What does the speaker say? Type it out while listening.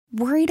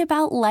Worried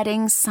about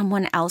letting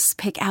someone else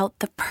pick out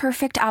the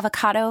perfect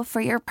avocado for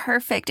your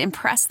perfect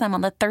impress them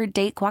on the third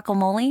date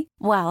guacamole?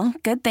 Well,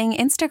 good thing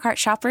Instacart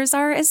shoppers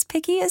are as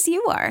picky as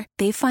you are.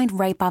 They find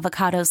ripe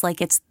avocados like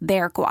it's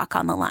their guac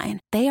on the line.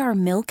 They are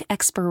milk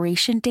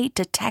expiration date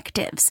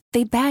detectives.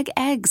 They bag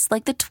eggs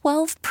like the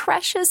 12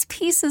 precious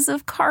pieces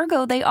of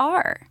cargo they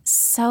are.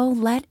 So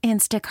let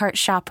Instacart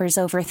shoppers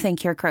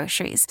overthink your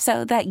groceries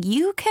so that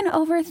you can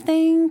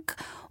overthink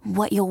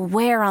what you'll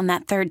wear on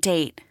that third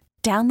date.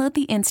 Download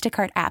the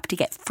Instacart app to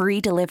get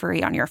free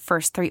delivery on your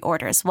first 3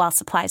 orders while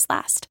supplies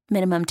last.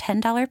 Minimum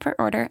 $10 per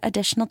order.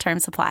 Additional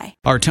terms apply.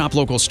 Our top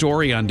local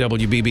story on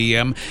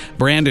WBBM.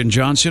 Brandon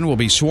Johnson will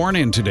be sworn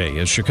in today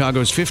as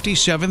Chicago's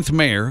 57th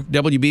mayor.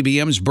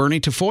 WBBM's Bernie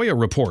Tafoya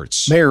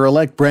reports.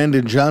 Mayor-elect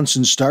Brandon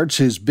Johnson starts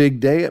his big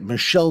day at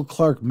Michelle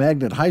Clark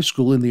Magnet High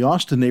School in the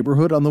Austin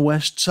neighborhood on the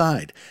west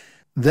side.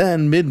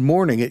 Then,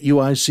 mid-morning at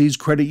UIC's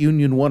Credit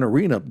Union One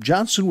Arena,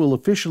 Johnson will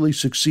officially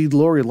succeed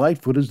Lori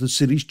Lightfoot as the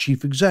city's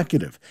chief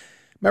executive.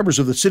 Members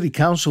of the city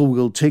council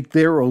will take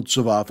their oaths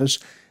of office.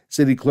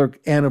 City clerk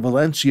Anna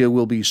Valencia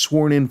will be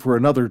sworn in for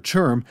another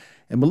term,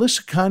 and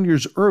Melissa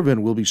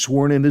Conyers-Irvin will be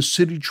sworn in as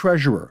city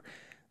treasurer.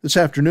 This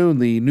afternoon,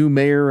 the new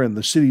mayor and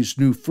the city's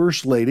new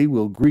first lady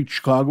will greet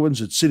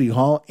Chicagoans at City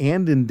Hall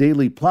and in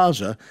Daley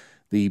Plaza.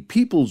 The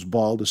People's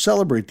Ball to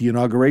celebrate the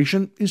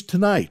inauguration is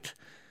tonight.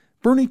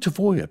 Bernie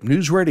Tafoya,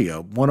 News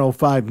Radio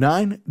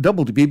 105.9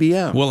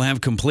 WBBM. We'll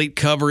have complete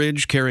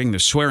coverage carrying the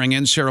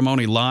swearing-in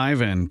ceremony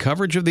live and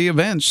coverage of the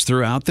events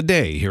throughout the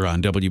day here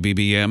on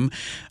WBBM.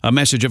 A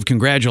message of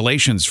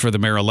congratulations for the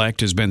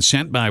mayor-elect has been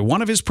sent by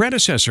one of his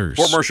predecessors.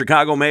 Former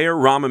Chicago Mayor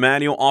Rahm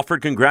Emanuel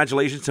offered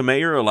congratulations to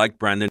Mayor-elect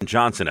Brandon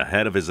Johnson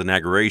ahead of his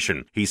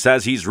inauguration. He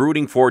says he's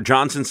rooting for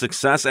Johnson's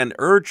success and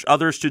urged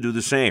others to do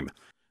the same.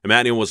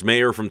 Emanuel was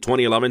mayor from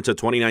 2011 to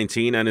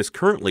 2019 and is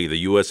currently the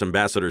U.S.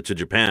 ambassador to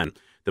Japan.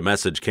 The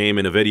message came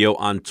in a video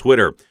on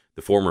Twitter.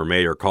 The former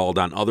mayor called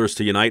on others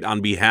to unite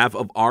on behalf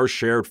of our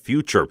shared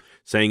future,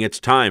 saying it's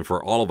time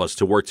for all of us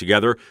to work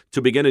together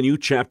to begin a new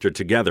chapter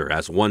together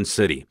as one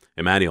city.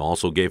 Emanuel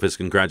also gave his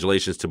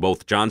congratulations to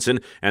both Johnson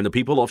and the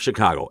people of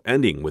Chicago,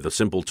 ending with a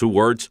simple 2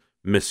 words,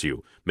 miss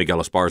you. Miguel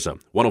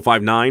Esparza,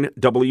 105.9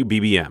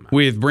 WBBM.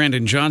 With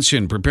Brandon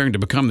Johnson preparing to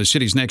become the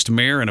city's next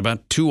mayor in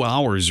about 2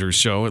 hours or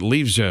so, it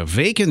leaves a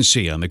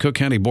vacancy on the Cook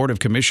County Board of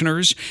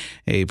Commissioners.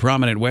 A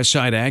prominent West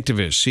Side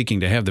activist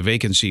seeking to have the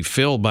vacancy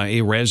filled by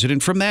a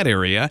resident from that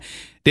area.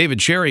 David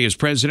Cherry is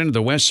president of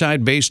the West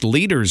Side-based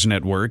Leaders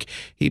Network.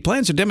 He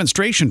plans a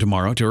demonstration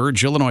tomorrow to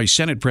urge Illinois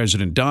Senate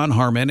President Don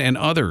Harmon and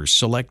other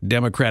select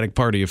Democratic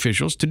Party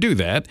officials to do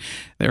that.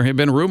 There have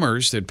been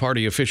rumors that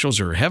party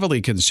officials are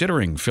heavily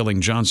considering filling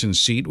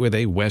Johnson's seat with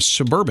a West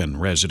suburban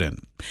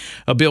resident.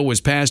 A bill was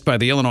passed by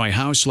the Illinois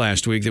House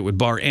last week that would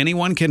bar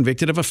anyone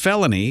convicted of a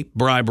felony,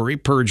 bribery,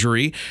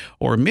 perjury,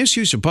 or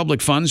misuse of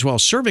public funds while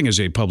serving as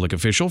a public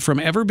official from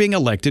ever being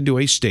elected to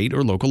a state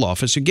or local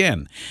office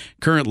again.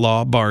 Current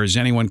law bars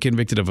anyone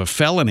convicted of a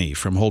felony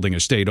from holding a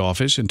state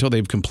office until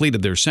they've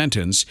completed their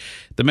sentence.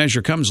 The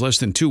measure comes less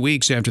than 2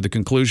 weeks after the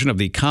conclusion of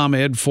the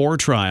ComEd 4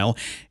 trial,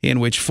 in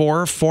which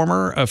 4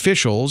 former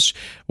officials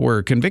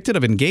were convicted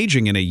of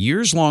engaging in a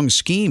years-long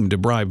scheme to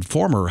bribe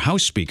former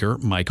House Speaker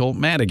Michael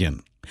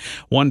Madigan.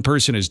 1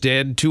 person is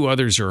dead. 2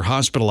 others are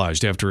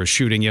hospitalized after a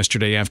shooting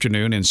yesterday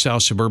afternoon in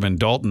south suburban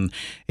Dolton.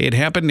 It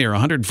happened near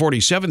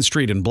 147th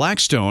Street in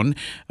Blackstone.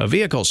 A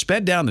vehicle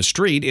sped down the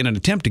street in an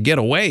attempt to get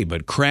away,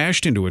 but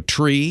crashed into a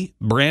tree.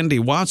 Brandy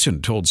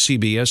Watson told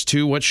CBS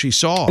 2 what she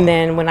saw. And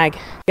then when I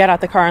got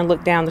out the car and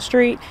looked down the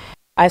street,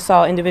 I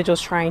saw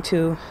individuals trying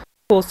to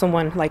pull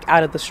someone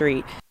out of the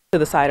street to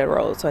the side of the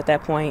road. So at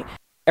that point,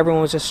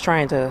 everyone was just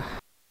trying to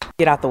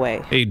get out the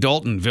way. A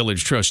Dolton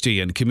village trustee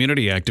and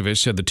community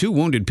activist said the 2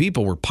 wounded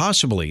people were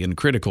possibly in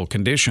critical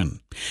condition.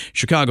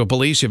 Chicago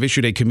police have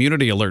issued a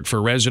community alert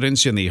for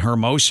residents in the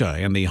Hermosa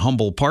and the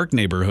Humble Park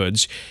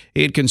neighborhoods.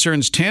 It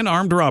concerns 10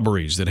 armed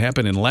robberies that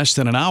happened in less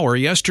than an hour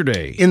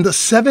yesterday. In the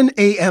 7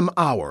 a.m.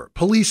 hour,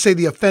 police say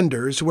the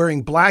offenders,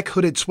 wearing black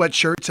hooded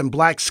sweatshirts and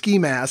black ski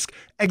masks,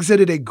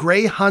 exited a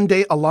gray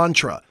Hyundai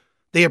Elantra.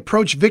 They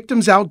approached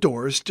victims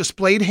outdoors,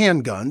 displayed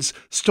handguns,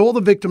 stole the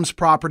victim's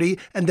property,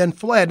 and then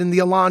fled in the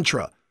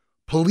Elantra.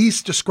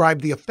 Police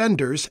described the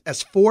offenders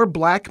as 4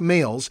 black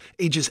males,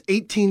 ages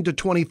 18 to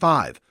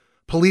 25.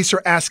 Police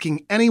are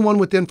asking anyone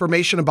with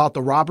information about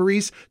the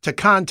robberies to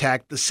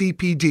contact the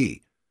CPD.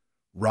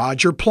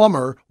 Roger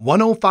Plummer,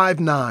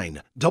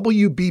 105.9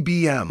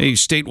 WBBM. A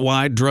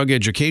statewide drug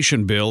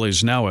education bill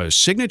is now a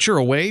signature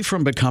away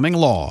from becoming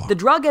law. The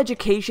Drug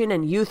Education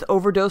and Youth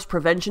Overdose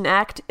Prevention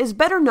Act is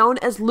better known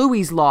as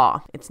Louis'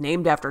 Law. It's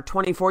named after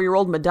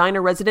 24-year-old Medina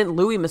resident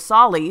Louis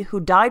Masali, who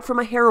died from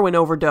a heroin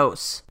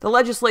overdose. The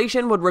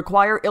legislation would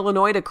require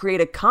Illinois to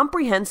create a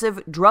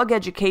comprehensive drug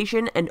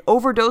education and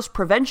overdose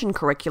prevention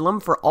curriculum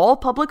for all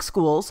public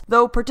schools,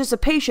 though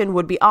participation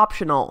would be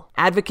optional.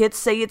 Advocates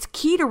say it's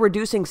key to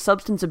reducing substance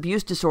substance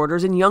abuse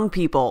disorders in young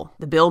people.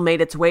 The bill made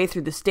its way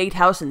through the State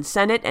House and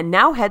Senate and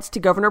now heads to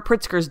Governor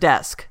Pritzker's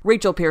desk.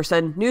 Rachel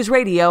Pearson, News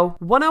Radio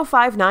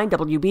 105.9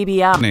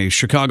 WBBM. A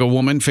Chicago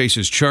woman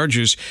faces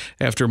charges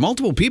after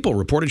multiple people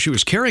reported she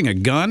was carrying a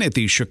gun at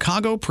the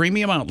Chicago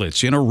Premium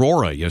Outlets in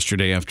Aurora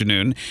yesterday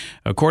afternoon.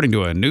 According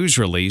to a news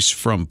release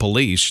from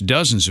police,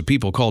 dozens of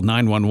people called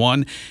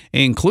 911,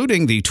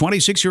 including the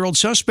 26-year-old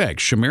suspect,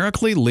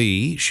 Shamirically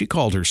Lee. She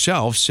called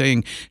herself,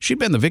 saying she'd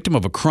been the victim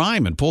of a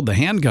crime and pulled the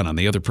handgun on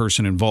the other person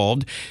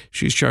involved.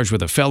 She's charged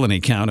with a felony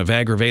count of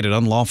aggravated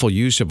unlawful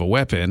use of a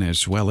weapon,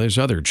 as well as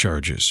other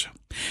charges.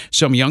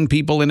 Some young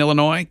people in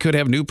Illinois could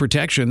have new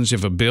protections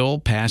if a bill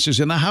passes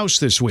in the House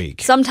this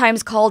week.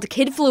 Sometimes called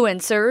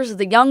kidfluencers,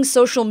 the young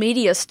social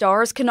media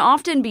stars can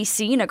often be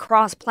seen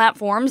across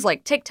platforms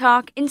like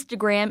TikTok,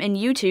 Instagram, and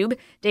YouTube,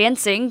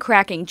 dancing,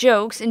 cracking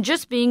jokes, and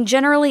just being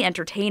generally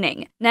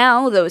entertaining.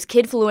 Now, those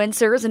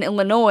kidfluencers in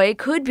Illinois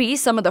could be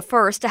some of the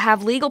first to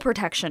have legal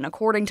protection,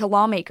 according to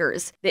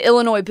lawmakers. The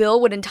Illinois bill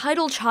would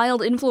entitle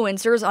child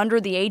influencers under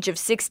the age of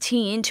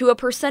 16 to a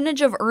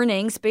percentage of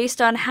earnings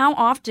based on how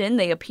often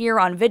they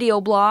appear on video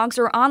blogs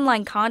or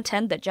online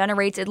content that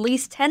generates at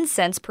least 10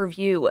 cents per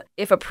view.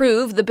 If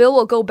approved, the bill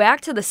will go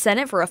back to the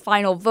Senate for a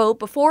final vote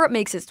before it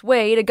makes its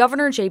way to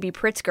Governor J.B.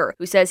 Pritzker,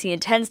 who says he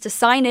intends to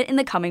sign it in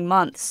the coming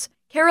months.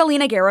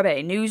 Carolina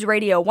Garibay, News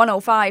Radio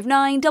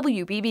 105.9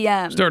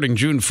 WBBM. Starting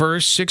June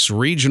 1st, 6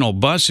 regional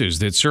buses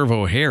that serve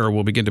O'Hare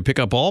will begin to pick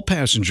up all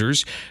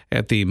passengers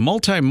at the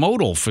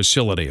multimodal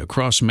facility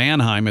across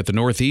Mannheim at the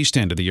northeast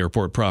end of the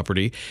airport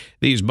property.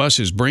 These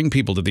buses bring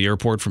people to the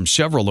airport from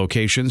several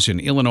locations in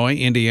Illinois,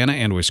 Indiana,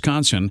 and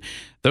Wisconsin.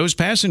 Those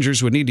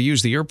passengers would need to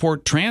use the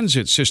airport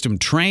transit system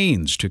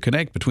trains to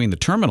connect between the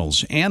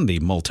terminals and the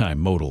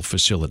multimodal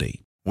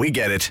facility. We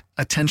get it.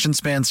 Attention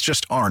spans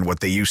just aren't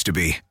what they used to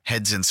be.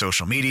 Heads in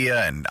social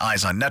media and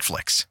eyes on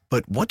Netflix.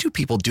 But what do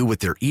people do with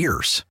their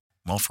ears?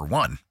 Well, for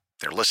one,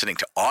 they're listening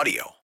to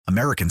audio.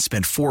 Americans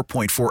spend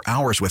 4.4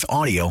 hours with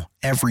audio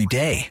every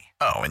day.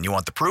 Oh, and you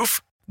want the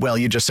proof? Well,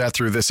 you just sat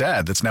through this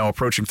ad that's now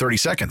approaching 30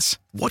 seconds.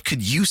 What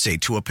could you say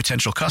to a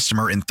potential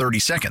customer in 30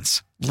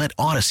 seconds? Let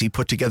Odyssey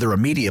put together a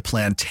media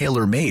plan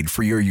tailor-made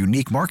for your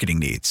unique marketing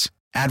needs.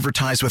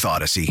 Advertise with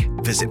Odyssey.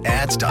 Visit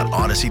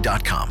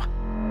ads.odyssey.com.